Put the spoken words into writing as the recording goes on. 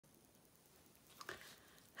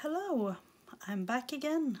Hello, I'm back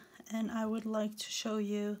again and I would like to show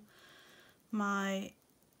you my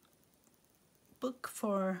book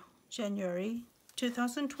for January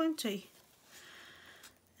 2020.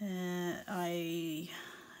 I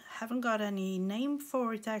haven't got any name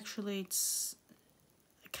for it actually. It's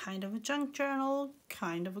kind of a junk journal,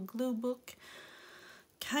 kind of a glue book,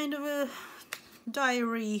 kind of a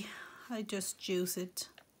diary. I just use it.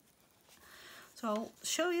 So I'll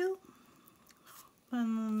show you.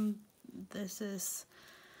 This is,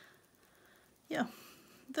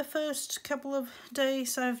 the first couple of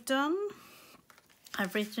days I've done.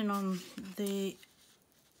 I've written on the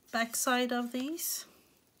back side of these.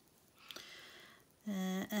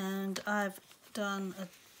 And I've done a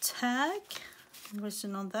tag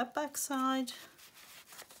written on that back side.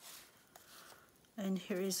 And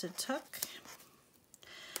here is a tuck.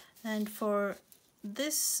 And for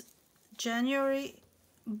this January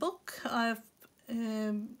book, I've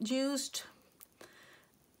used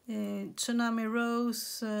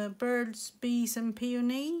Tsumanirose, Birds, Bees and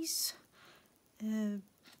Peonies.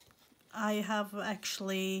 I have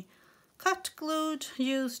actually cut glued,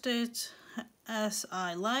 used it as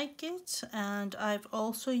I like it, and I've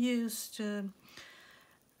also used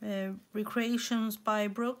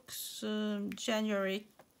RecreationsByBrooke's January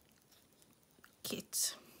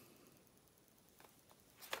kit.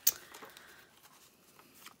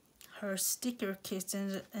 Her sticker kit,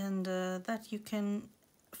 and that you can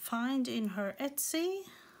find in her Etsy,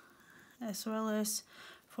 as well as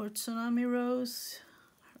for Tsumanirose.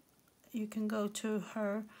 You can go to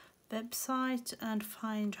her website and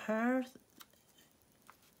find her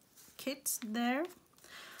kits there.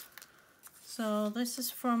 So this is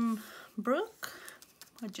from Brooke.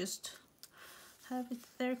 I just have it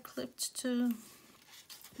there clipped to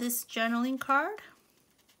this journaling card,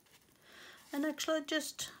 and actually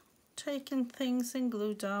just taken things and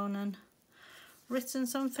glued down and written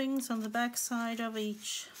some things on the back side of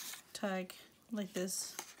each tag like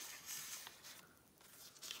this,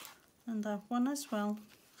 and that one as well.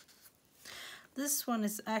 This one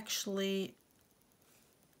is actually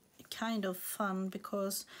kind of fun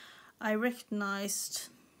because I recognized,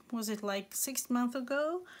 was it like 6 months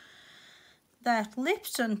ago, that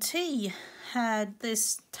Lipton tea had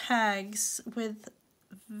these tags with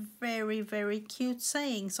very cute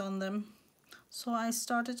sayings on them. So I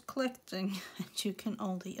started collecting, and you can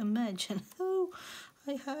only imagine. Oh,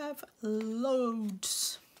 I have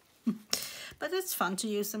loads. But it's fun to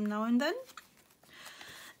use them now and then.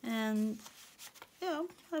 And yeah,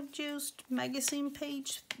 I've used magazine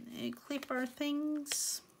page clipper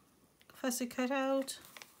things, fussy cutout.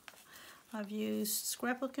 I've used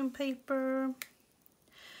scrapbook and paper.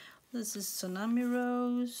 This is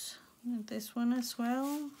Tsumanirose. This one as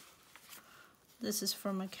well. This is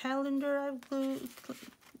from a calendar I've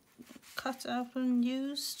cut out and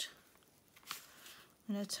used,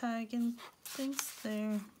 and a tag and things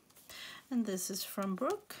there. And this is from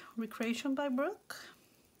Brooke, RecreationsByBrooke,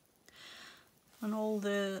 and all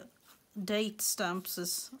the date stamps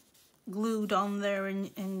is glued on there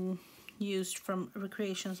and used from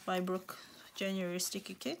RecreationsByBrooke January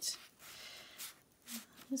sticker kit.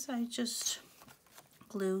 So I just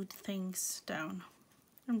glued things down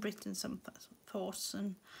and written some thoughts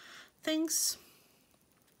and things.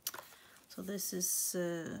 So this is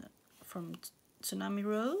from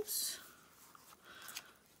Tsumanirose.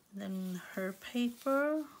 Then her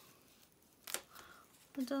paper.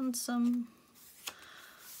 I've done some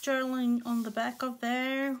journaling on the back of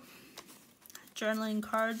there, journaling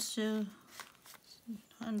cards too,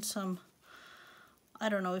 and some, I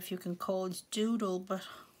don't know if you can call it doodle, but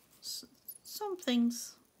some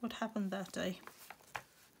things what happened that day.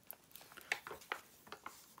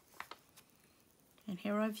 And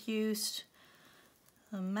here I've used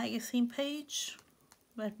a magazine page,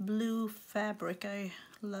 that blue fabric, I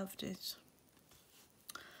loved it.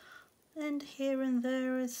 And here and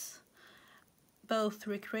there is both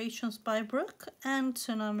RecreationsByBrooke and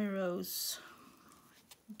Tsumanirose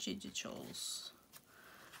digitals.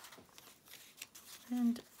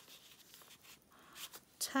 And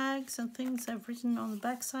tags and things I've written on the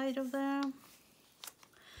back side of there.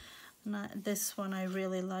 And this one I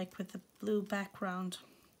really like with the blue background.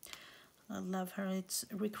 I love her. It's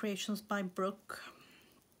RecreationsByBrooke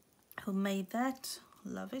who made that.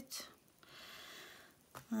 Love it.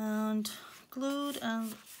 And glued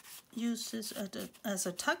and used this as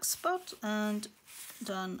a tuck spot, and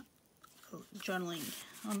done journaling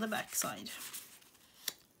on the back side.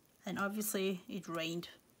 And obviously it rained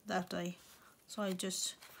that day, so I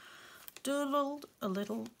just doodled a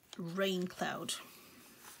little rain cloud.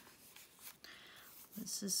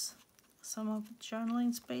 This is some of the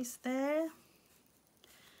journaling space there.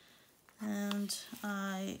 And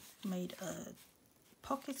I made a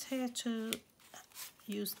pocket here to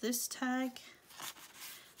use this tag.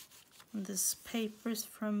 And this paper is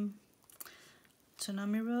from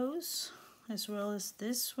Tsumanirose, as well as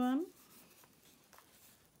this one.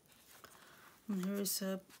 And here is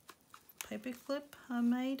a paper clip I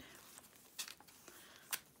made.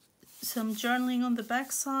 Some journaling on the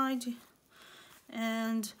back side,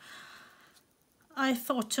 and I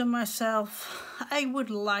thought to myself, I would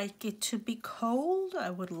like it to be cold, I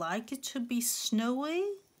would like it to be snowy,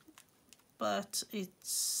 but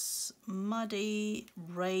it's muddy,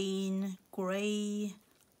 rain, grey,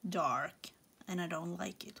 dark, and I don't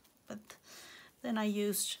like it. But then I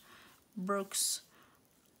used Brooke's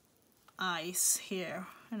eyes here,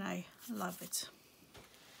 and I love it.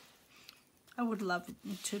 I would love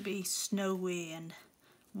it to be snowy and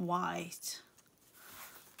white.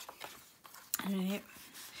 And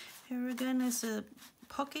here again is a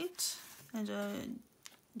pocket and a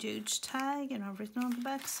huge tag, and I've written on the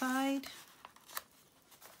back side.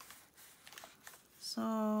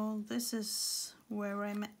 So this is where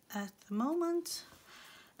I'm at the moment.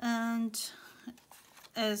 And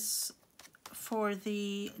as for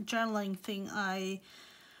the journaling thing, I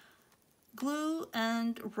glue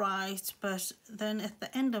and write, but then at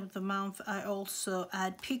the end of the month I also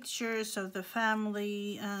add pictures of the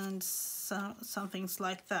family and some things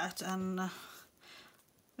like that, and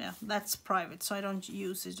yeah, that's private, so I don't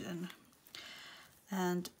use it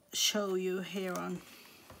and show you here on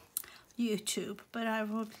YouTube, but I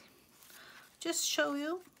will just show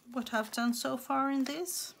you what I've done so far in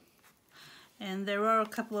this. And there are a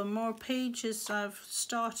couple of more pages I've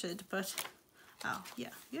started, but oh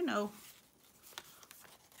yeah, you know,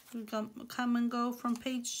 we come and go from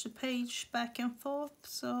page to page, back and forth.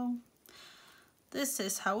 So this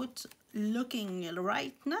is how it's looking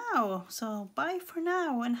right now. So bye for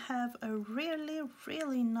now, and have a really,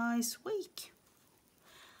 really nice week.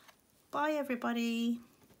 Bye everybody.